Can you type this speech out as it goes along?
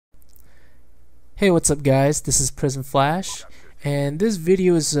Hey, what's up guys, this is prismflash, and this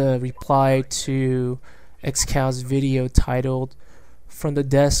video is a reply to Xcal's video titled From the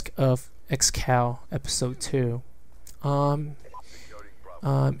Desk of Xcal Epi.2.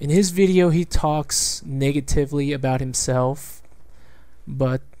 In his video he talks negatively about himself,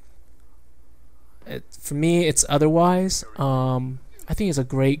 but for me it's otherwise. I think he's a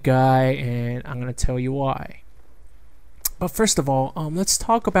great guy and I'm going to tell you why. But first of all, let's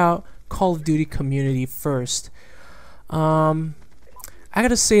talk about Call of Duty community first. I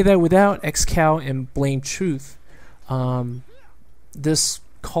gotta say that without Xcal and Blametruth, this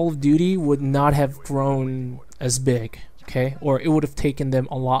Call of Duty would not have grown as big, okay? Or it would have taken them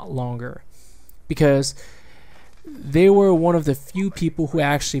a lot longer, because they were one of the few people who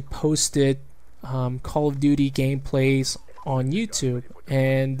actually posted Call of Duty gameplays on YouTube,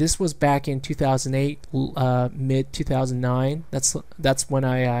 and this was back in 2008, mid 2009. That's when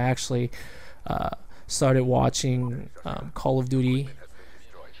I actually started watching Call of Duty,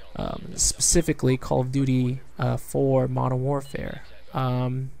 specifically Call of Duty 4 Modern Warfare.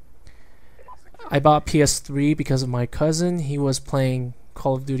 I bought PS3 because of my cousin. He was playing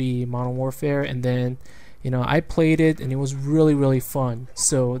Call of Duty Modern Warfare, and then I played it and it was really fun.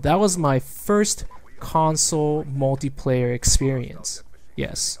 So that was my first console multiplayer experience.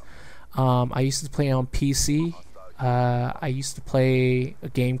 Yes. I used to play on PC. I used to play a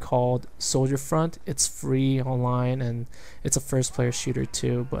game called Soldier Front. It's free online and it's a first player shooter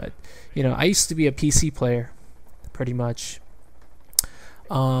too, but I used to be a PC player pretty much.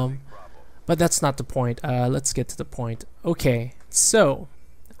 But that's not the point. Let's get to the point. Okay, so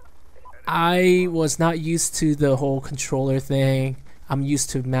I was not used to the whole controller thing. I'm used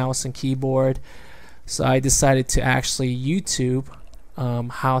to mouse and keyboard. So I decided to actually YouTube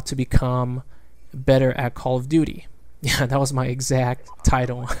how to become better at Call of Duty. Yeah, that was my exact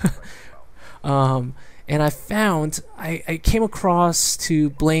title. And I found, I came across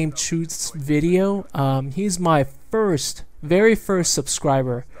to Blametruth's video. He's my very first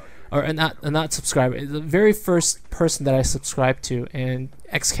subscriber, or not subscriber, the very first person that I subscribed to, and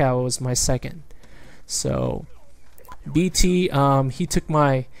Xcal was my second. So BT, he took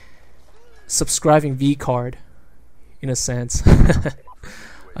my subscribing V card, in a sense.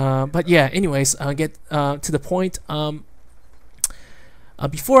 But yeah, anyways, get to the point.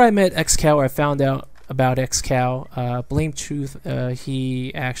 Before I met Xcal, or I found out about Xcal, Blametruth,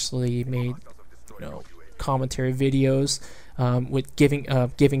 he actually made commentary videos with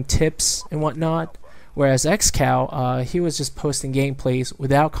giving tips and whatnot, whereas Xcal, he was just posting gameplays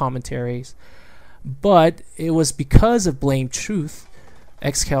without commentaries. But it was because of Blametruth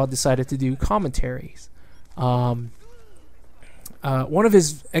Xcal decided to do commentaries. One of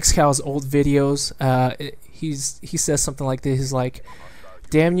his Xcal's old videos, he says something like this. He's like,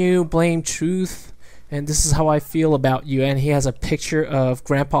 "Damn you, Blametruth, and this is how I feel about you." And he has a picture of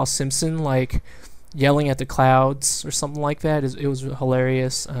Grandpa Simpson like yelling at the clouds or something like that. It was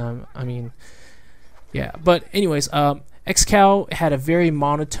hilarious. I mean, yeah. But anyways, Xcal had a very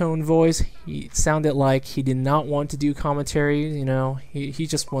monotone voice. He sounded like he did not want to do commentary. He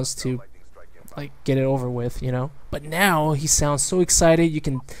just wants to like get it over with. But now he sounds so excited. You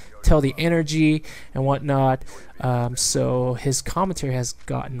can tell the energy and whatnot. So his commentary has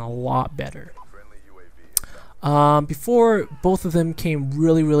gotten a lot better. Before both of them came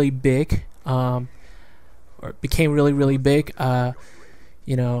really big, or became really big, I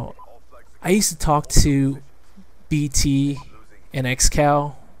used to talk to BT and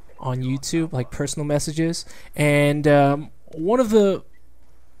Xcal on YouTube, like personal messages, and one of the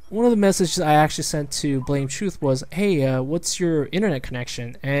messages I actually sent to Blametruth was, "Hey, what's your internet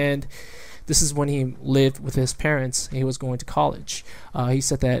connection?" And this is when he lived with his parents. He was going to college. He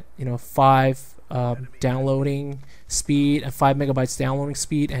said that 5 downloading speed, and 5 megabytes downloading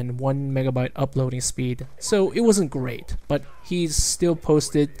speed, and 1 megabyte uploading speed. So it wasn't great, but he still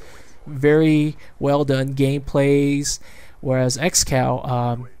posted very well done gameplays. Whereas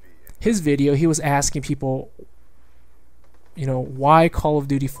Xcal, his video, he was asking people why Call of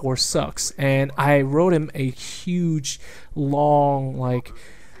Duty 4 sucks, and I wrote him a huge long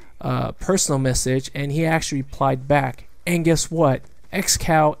personal message, and he actually replied back. And guess what?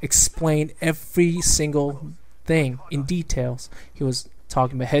 Xcal explained every single thing in details. He was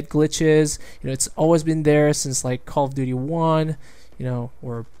talking about head glitches. It's always been there since like Call of Duty 1,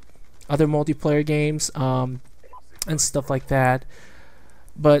 or other multiplayer games, and stuff like that.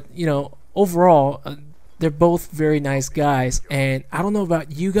 But overall, they're both very nice guys, and I don't know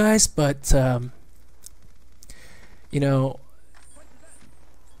about you guys, but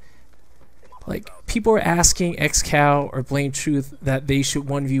like people are asking Xcal or Blametruth that they should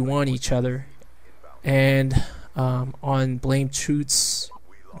 1v1 each other, And on Blametruth's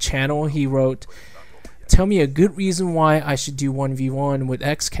channel, he wrote, "Tell me a good reason why I should do 1v1 with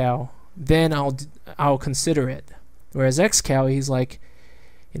Xcal, then I'll consider it." Whereas Xcal, he's like,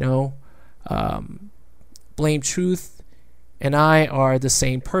 you know, Blametruth and I are the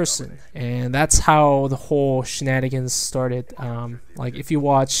same person, and that's how the whole shenanigans started. Like if you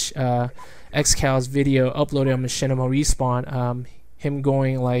watch Xcal's video uploaded on Machinima Respawn, him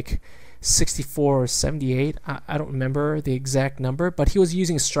going like 64 or 78, I don't remember the exact number, but he was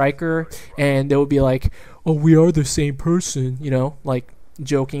using Striker, and they would be like, "Oh, we are the same person," you know, like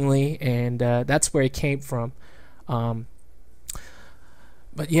jokingly, and that's where it came from. But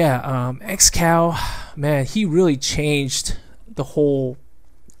yeah, Xcal, man, he really changed the whole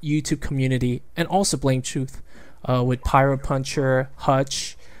YouTube community, and also Blametruth, with Pyro Puncher,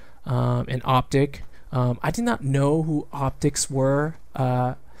 Hutch, and Optic. I did not know who Optics were.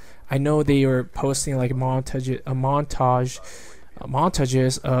 I know they were posting like montages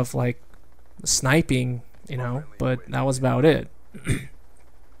of like sniping, you know, but that was about it.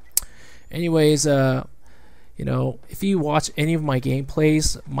 Anyways, you know, if you watch any of my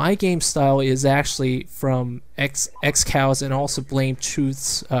gameplays, my game style is actually from Xcal's and also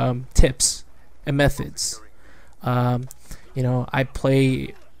Blametruth's tips and methods. You know, I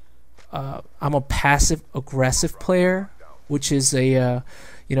play. I'm a passive aggressive player, which is a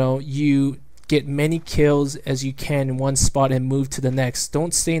you know, you get many kills as you can in one spot and move to the next.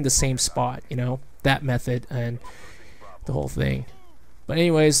 Don't stay in the same spot. You know, that method and the whole thing. But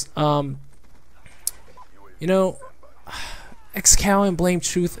anyways, you know, Xcal and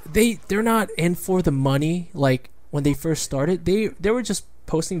Blametruth, they're not in for the money like when they first started. They were just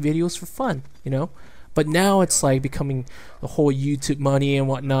posting videos for fun, you know. But now it's like becoming the whole YouTube money and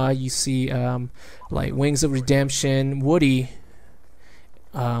whatnot. You see like Wings of Redemption, Woody,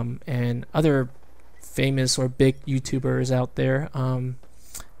 and other famous or big YouTubers out there.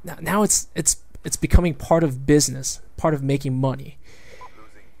 Now it's becoming part of business, part of making money.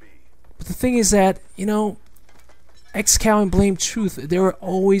 But the thing is that, you know, Xcal and Blametruth, they were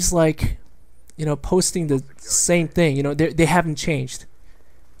always like, you know, posting the same thing. You know, they haven't changed.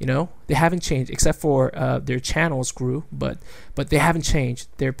 You know, they haven't changed except for their channels grew, but they haven't changed.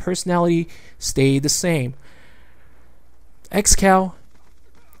 Their personality stayed the same. Xcal,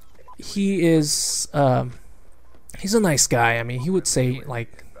 he is he's a nice guy. I mean, he would say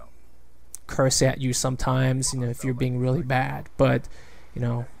like curse at you sometimes, you know, if you're being really bad. But you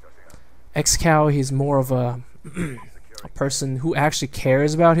know, Xcal, he's more of a person who actually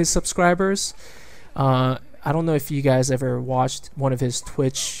cares about his subscribers. I don't know if you guys ever watched one of his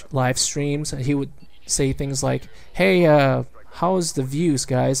Twitch live streams. He would say things like, "Hey, how's the views,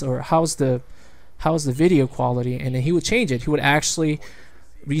 guys?" or how's the video quality?" And then he would change it. He would actually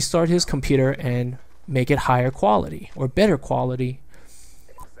restart his computer and make it higher quality or better quality.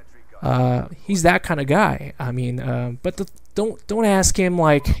 He's that kind of guy. I mean, but don't ask him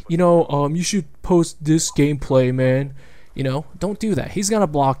like, you know, you should post this gameplay, man. You know, don't do that. He's gonna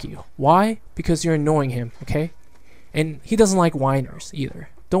block you. Why? Because you're annoying him, okay? And he doesn't like whiners either.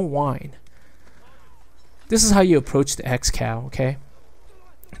 Don't whine. This is how you approach the Xcal, okay?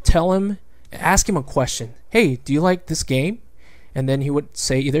 Tell him, ask him a question. "Hey, do you like this game?" And then he would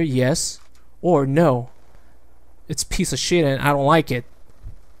say either yes or no. "It's a piece of shit and I don't like it."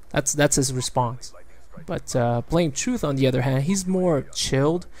 That's his response. But Blametruth, on the other hand, he's more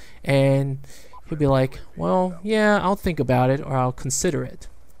chilled, and he'll be like, "Well, yeah, I'll think about it, or I'll consider it."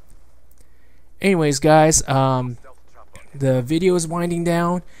 Anyways, guys, the video is winding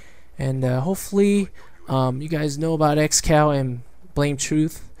down, and hopefully you guys know about Xcal and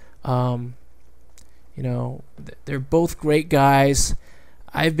Blametruth. You know, they're both great guys.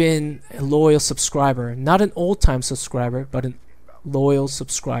 I've been a loyal subscriber, not an old-time subscriber, but a loyal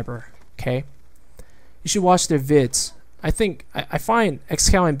subscriber. Okay, you should watch their vids. I find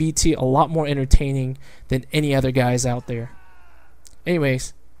Xcal and BT a lot more entertaining than any other guys out there.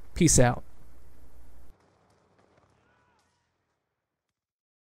 Anyways, peace out.